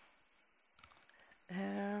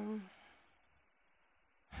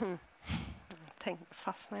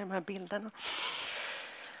 Fastnar i de här bilderna.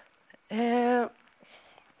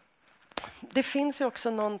 Det finns ju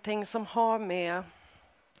också någonting som har med...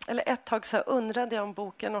 Eller ett tag så undrade jag om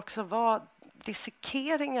boken också var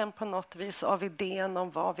dissekeringen på något vis av idén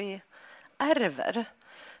om vad vi ärver.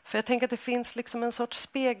 För jag tänker att det finns liksom en sorts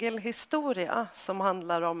spegelhistoria som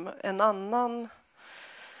handlar om en annan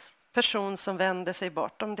person som vänder sig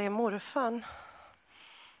bort. Om det är morfan.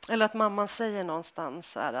 Eller att mamman säger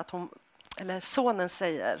någonstans här att hon... Eller sonen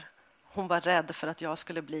säger hon var rädd för att jag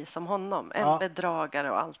skulle bli som honom. En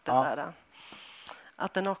bedragare och allt det där.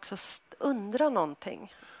 Att den också undrar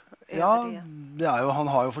någonting. Ja, det er jo, han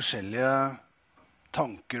har jo forskjellige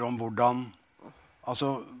tanker om hvordan...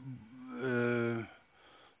 Altså,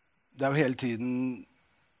 det er jo hele tiden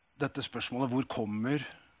dette spørsmålet, hvor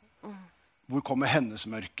kommer hennes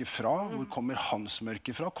mørke fra? Hvor kommer hans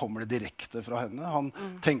mørke fra? Kommer det direkte fra henne? Han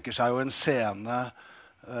tenker seg jo en scene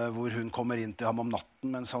hvor hun kommer inn til ham om natten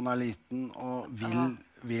mens han er liten, og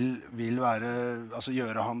vil være, altså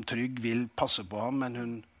gjøre ham trygg, vil passe på ham, men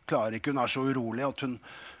hun klarer ikke, hun er så urolig at hun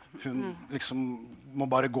liksom må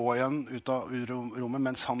bare gå igjen ut av rommet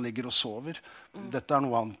mens han ligger og sover. Dette er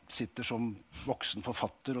noe han sitter som voksen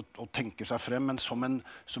forfatter og tenker seg frem, men som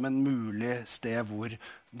en mulig sted hvor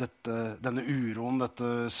denne uroen,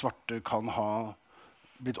 dette svarte kan ha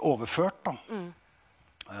blitt overført da.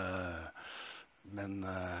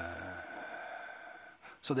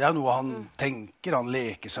 Så det er noe han tenker, han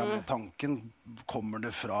leker seg med tanken. Kommer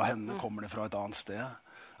det fra henne, kommer det fra et annet sted?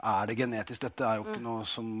 Er det genetisk? Dette er jo ikke noe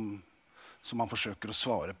som man forsøker å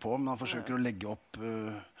svare på, men han forsøker å legge opp.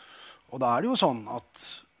 Og da er det jo sånn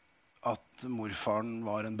at morfaren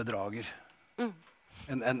var en bedrager.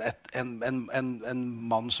 En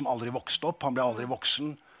mann som aldri vokste opp. Han ble aldri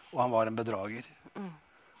voksen, og han var en bedrager.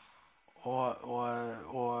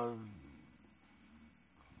 Og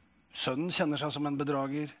sønnen kjenner seg som en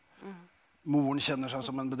bedrager. Moren kjenner seg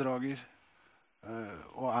som en bedrager.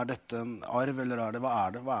 Og er dette en arv, eller er det? Hva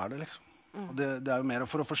er det liksom? Og det er jo mer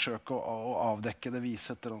for å forsøke å avdekke det,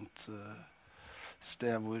 vise et eller annet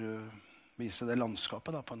sted hvor vise det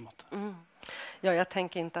landskapet da, på en måte. Ja, jag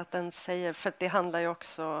tänker inte att den säger, för det handlar ju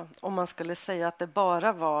också, om man skulle säga att det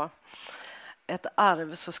bara var ett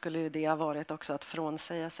arv, så skulle ju det ha varit också att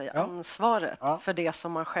frånsäga sig ansvaret för det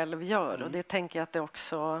som man själv gör. Och det tänker jag att det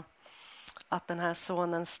också, att den här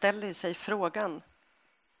sonen ställer sig frågan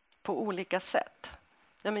på olika sätt.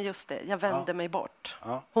 Ja, men just det, jag vände mig bort.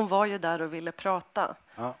 Hon var ju där och ville prata.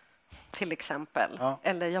 Till exempel.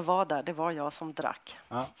 Eller jag var där, det var jag som drack.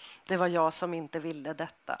 Det var jag som inte ville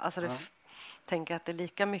detta. Alltså tänker att det är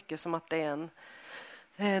lika mycket som att det är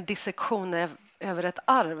en dissektion över ett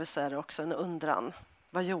arv, så är det också en undran.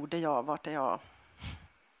 Vad gjorde jag? Vart är jag?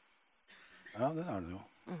 Ja, det är det ju.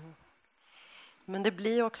 Men det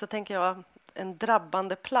blir också, tänker jag, en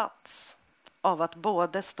drabbande plats av att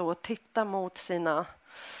både stå och titta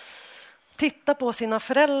på sina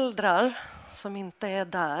föräldrar som inte är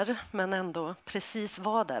där, men ändå precis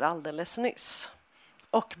var där alldeles nyss.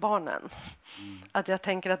 Och barnen. Att jag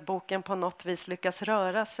tänker att boken på något vis lyckas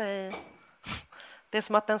röra sig. Det är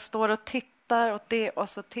som att den står och tittar åt det och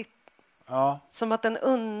så som att den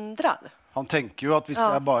undrar. Han tänker ju att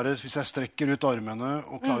hvis jeg strekker ut armene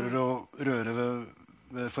og klarer å røre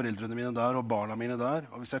ved foreldrene mine der og barna mine der,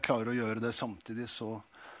 og hvis jeg klarer å gjøre det samtidig, så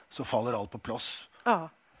faller alt på plass. Ja.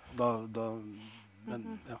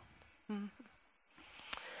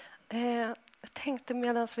 Jag tänkte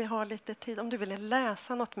medan vi har lite tid, om du ville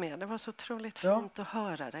läsa något mer. Det var så otroligt fint att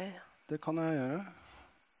höra dig. Det kan jag göra.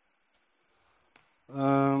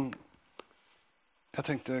 Jag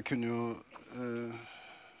tänkte jag kunde ju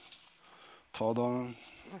ta da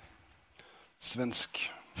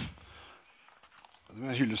svensk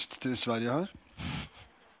hyllest til Sverige her.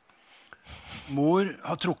 Mor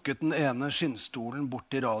har trukket den ene skinnstolen bort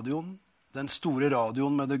til radioen, den store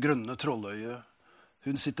radioen med det grønne trolløyet.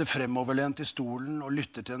 Hun sitter fremoverlent i stolen og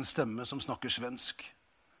lytter til en stemme som snakker svensk.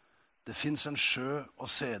 Det finns en sjø, og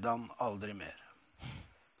sedan aldri mer.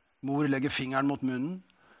 Mor legger fingeren mot munnen.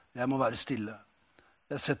 Jeg må være stille.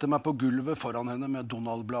 Jeg setter meg på gulvet foran henne med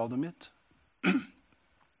Donald-bladet mitt.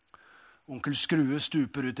 Onkel Skrue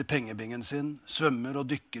stuper ut i pengebingen sin, svømmer og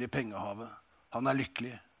dykker i pengehavet. Han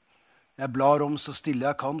lykkelig. Jeg blar om så stille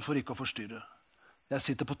jeg kan for ikke å forstyrre. Jeg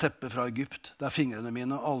sitter på teppet fra Egypt, der fingrene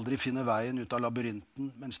mine aldri finner veien ut av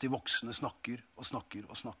labyrinten, mens de voksne snakker og snakker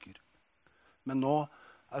og snakker. Men nå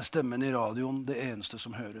stemmen i radioen det eneste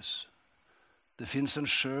som høres. Det finnes en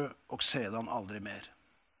sjø, og sedan aldri mer.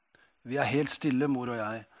 Vi helt stille, mor og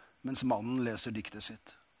jeg, mens mannen leser diktet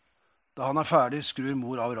sitt. Da han ferdig, skrur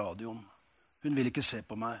mor av radioen. Hun vil ikke se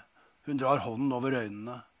på meg. Hun drar hånden over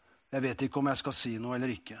øynene. Jeg vet ikke om jeg skal si noe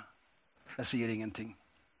eller ikke. Jeg sier ingenting.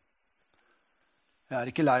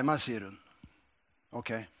 Jeg ikke lei meg, sier hun.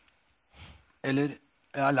 Ok. Eller,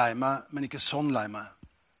 jeg lei meg, men ikke sånn lei meg.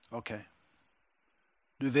 Ok.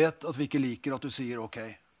 Du vet at vi ikke liker at du sier ok.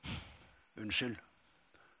 Unnskyld.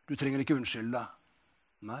 Du trenger ikke unnskylde deg.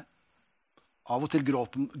 Nei. Av og til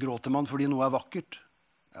gråter man fordi noe vakkert.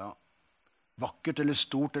 Ja. Vakkert eller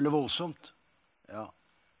stort eller voldsomt. Ja.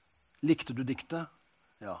 Likte du diktet?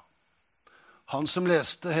 Ja. Han som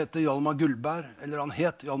leste heter Hjalmar Gullberg, eller han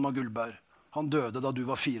het Hjalmar Gullberg. Han døde da du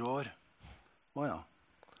var 4 år. Åja.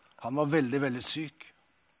 Han var veldig, veldig syk.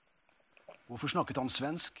 Hvorfor snakket han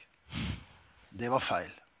svensk? Det var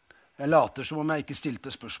feil. Jeg later som om jeg ikke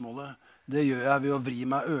stilte spørsmålet. Det gjør jeg ved å vri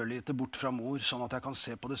meg ørlite bort fra mor, sånn at jeg kan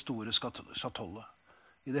se på det store schatollet.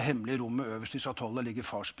 I det hemmelige rommet øverst i schatollet ligger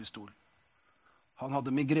fars pistol. Han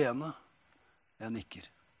hadde migrene. Jeg nikker.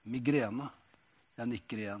 Migrene. Jeg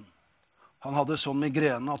nikker igjen. Han hadde sånn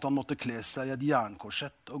migrene at han måtte kle seg i et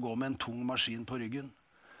jernkorsett og gå med en tung maskin på ryggen.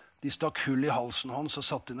 De stakk hull i halsen hans og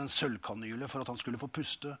satte inn en sølvkanyle for at han skulle få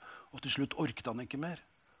puste, og til slutt orket han ikke mer.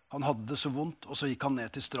 Han hadde det så vondt, og så gikk han ned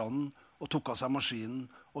til stranden og tok av seg maskinen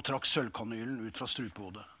og trakk sølvkanylen ut fra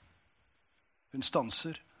strupehodet. Hun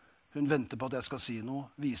stanser. Hun venter på at jeg skal si noe,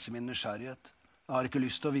 vise min nysgjerrighet. Jeg har ikke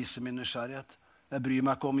lyst til å vise min nysgjerrighet. Jeg bryr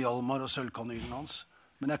meg ikke om Hjalmar og sølvkanylen hans,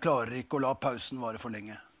 men jeg klarer ikke å la pausen vare for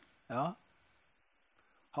lenge. Ja?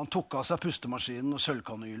 Han tok av seg pustemaskinen og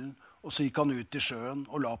sølvkanylen, og så gikk han ut i sjøen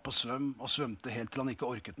og la på svøm og svømte helt til han ikke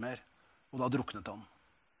orket mer, og da druknet han.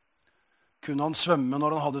 Kunne han svømme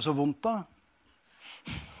når han hadde så vondt da?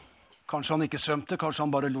 Kanskje han ikke svømte, kanskje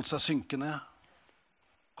han bare lot seg synke ned.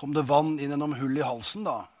 Kom det vann inn gjennom hull i halsen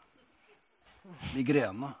da?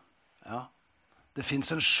 Migrene, ja. Det finnes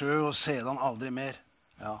en sjø og sedan aldri mer,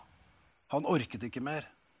 ja. Han orket ikke mer,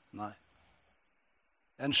 nei.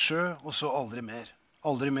 En sjø og så aldri mer.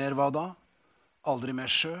 Aldri mer hva da? Aldri mer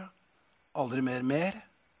sjø? Aldri mer mer?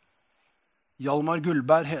 Hjalmar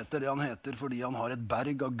Gullberg heter det han heter fordi han har et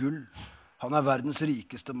berg av gull. Han verdens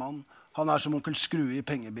rikeste mann. Han som onkel Skrue i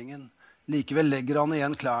pengebingen. Likevel legger han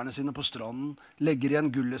igjen klærne sine på stranden, legger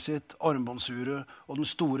igjen gullet sitt, armbåndsuret og den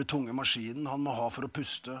store, tunge maskinen han må ha for å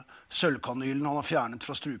puste. Sølvkanylen han har fjernet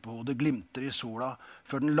fra strupehodet glimter i sola,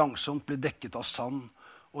 før den langsomt blir dekket av sand.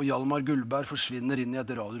 Og Hjalmar Gullberg forsvinner inn i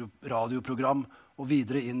et radioprogram, og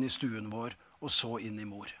videre inn i stuen vår, og så inn i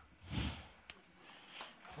mor.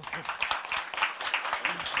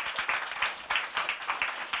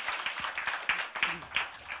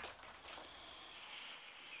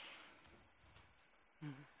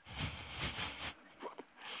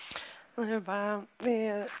 Det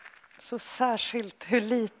är så särskilt hur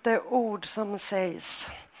lite ord som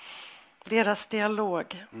sägs. Deras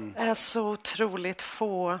dialog är så otroligt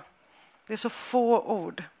få. Det är så få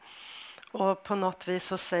ord. Och på något vis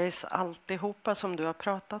så sägs alltihopa som du har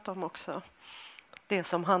pratat om också. Det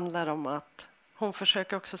som handlar om att hon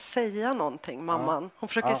försöker också säga någonting, mamman. Hon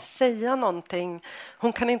försöker säga någonting.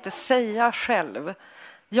 Hon kan inte säga själv.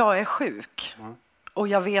 Jag är sjuk. Och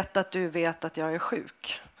jag vet att du vet att jag är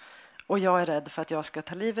sjuk. Och jag är rädd för att jag ska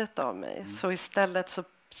ta livet av mig. Så istället så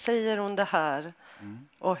säger hon det här.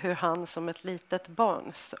 Och hur han som ett litet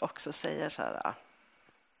barn också säger så här.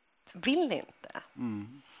 Vill inte.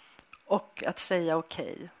 Och att säga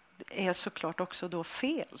okej. Det är såklart också då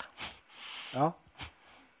fel. Ja.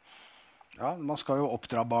 Ja, man skal jo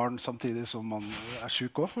oppdra barn samtidig som man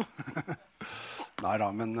syk også.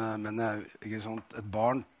 Neida, men ikke sånt. Et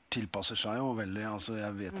barn tilpasser seg jo veldig. Altså,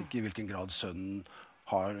 jeg vet ikke i hvilken grad sønnen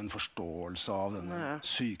har en forståelse av denne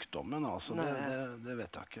sykdommen. Altså, det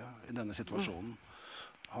vet jeg ikke i denne situasjonen.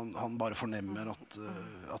 Han bare fornemmer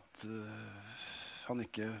at han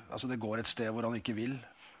ikke... Altså, det går et sted hvor han ikke vil.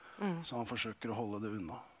 Så han forsøker å holde det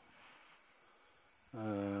unna.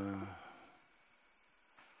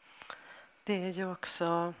 Det är ju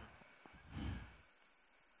också...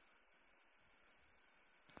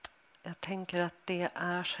 Jag tänker att det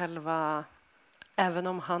är själva... Även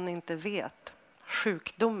om han inte vet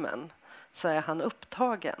sjukdomen så är han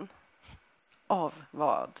upptagen av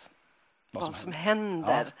vad som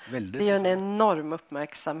händer. Ja, det är ju en enorm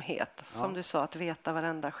uppmärksamhet. Som du sa, att veta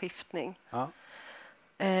varenda skiftning. Ja.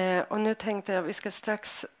 Och nu tänkte jag vi ska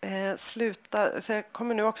strax sluta. Så jag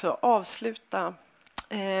kommer nu också avsluta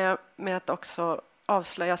med att också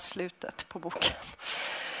avslöja slutet på boken.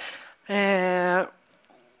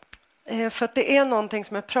 För att det är någonting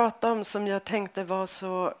som jag pratade om som jag tänkte var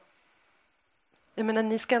så... Jag menar,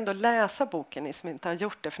 ni ska ändå läsa boken, ni som inte har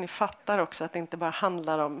gjort det, för ni fattar också att det inte bara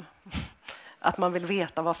handlar om att man vill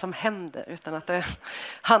veta vad som händer, utan att det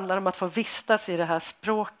handlar om att få vistas i det här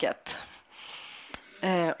språket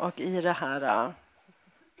och i det här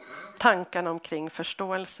tankarna omkring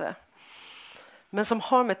förståelse. Men som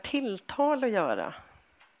har med tilltal att göra.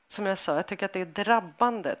 Som jag sa, jag tycker att det är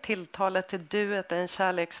drabbande. Tilltalet till duet är en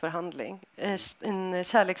kärleksförhandling, en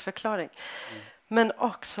kärleksförklaring. Men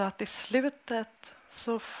också att i slutet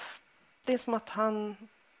så det är som att han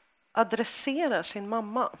adresserar sin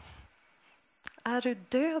mamma. Är du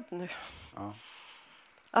död nu? Ja.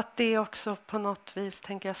 Att det också på något vis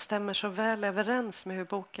tänker jag stämmer så väl överens med hur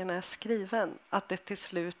boken är skriven. Att det till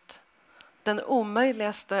slut, den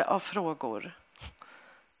omöjligaste av frågor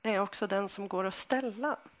är också den som går att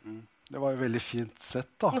ställa. Mm. Det var ju väldigt fint sett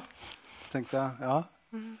då, tänkte jag. Ja.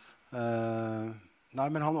 Nej,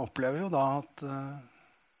 men han upplever ju då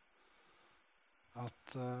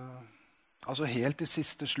att alltså helt i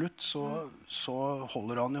sista slut så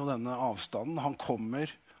håller han ju denna avstanden.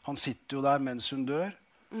 Han sitter ju där mens hon dör.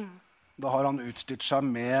 Då har han utstyrt sig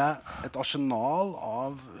med ett arsenal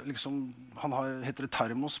av liksom, heter det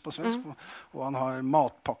termos på svensk, och han har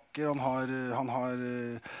matpakker, han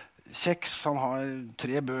har kex, han har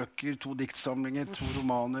 3 böcker, 2 diktsamlingar, 2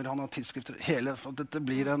 romaner, han har tidsskrifter, hele, for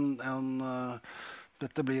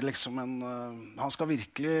dette blir liksom han ska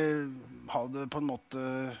verkligen ha det på en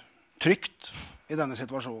måte trygt i denna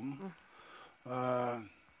situationen.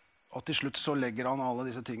 Och till slut så lägger han alla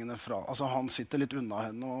dessa tingene fra. Alltså han sitter lite undan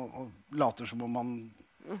henne och later som om han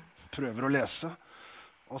prövar att läsa.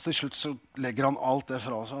 Och till slut så lägger han allt det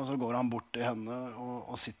fra sig och så går han bort till henne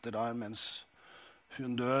och sitter där mens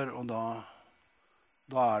hon dör, och då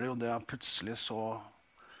är det ju det plötsligt så,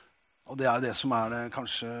 och det är det som är det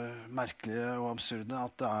kanske märkliga och absurde,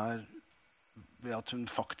 att det är ved att hon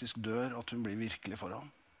faktiskt dör att hon blir virkelig for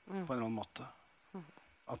ham på en eller annan måte.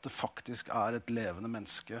 Att det faktiskt är ett levande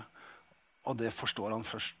människa, och det förstår han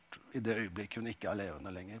först i det ögonblick hon inte är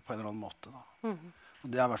levande längre på en eller annan måte. Och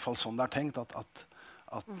det är i alla fall sån där tänkt att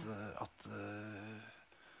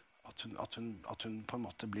hon på en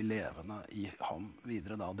måte blir levande i ham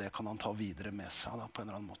vidare då, och det kan han ta vidare med sig då, på en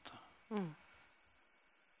eller annan måte.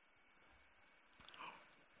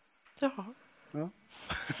 Ja.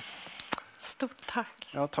 Stort tack.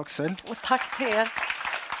 Ja, tack själv. Och tack till er.